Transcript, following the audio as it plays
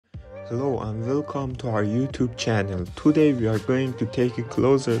Hello and welcome to our YouTube channel. Today we are going to take a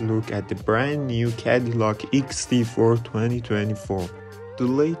closer look at the brand new Cadillac XT4 2024. The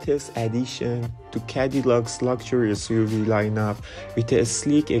latest addition to Cadillac's luxury SUV lineup. With a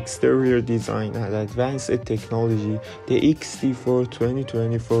sleek exterior design and advanced technology, the XT4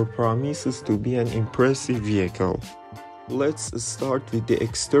 2024 promises to be an impressive vehicle. Let's start with the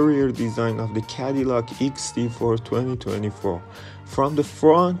exterior design of the Cadillac XT4 2024. From the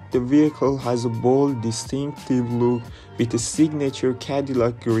front, the vehicle has a bold, distinctive look with a signature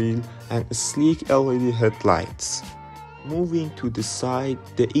Cadillac grille and sleek LED headlights. Moving to the side,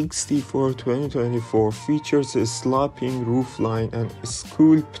 the XT4 2024 features a sloping roofline and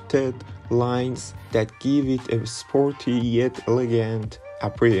sculpted lines that give it a sporty yet elegant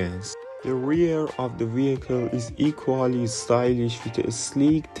appearance. The rear of the vehicle is equally stylish with a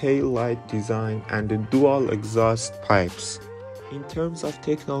sleek taillight design and the dual exhaust pipes. In terms of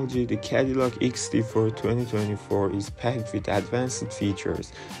technology, the Cadillac XT4 2024 is packed with advanced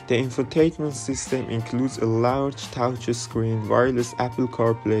features. The infotainment system includes a large touchscreen, wireless Apple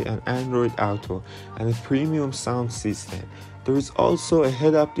CarPlay and Android Auto, and a premium sound system. There is also a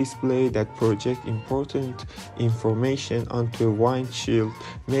head-up display that projects important information onto a windshield,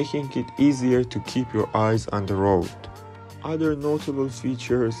 making it easier to keep your eyes on the road. Other notable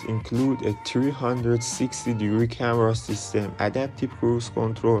features include a 360-degree camera system, adaptive cruise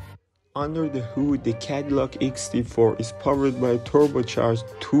control. Under the hood, the Cadillac XT4 is powered by a turbocharged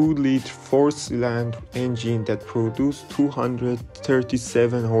 2-liter 4-cylinder engine that produces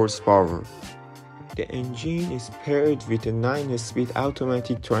 237 horsepower. The engine is paired with a 9-speed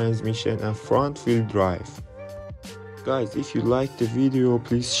automatic transmission and front-wheel drive. Guys, if you liked the video,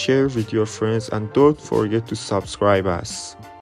 please share with your friends and don't forget to subscribe us.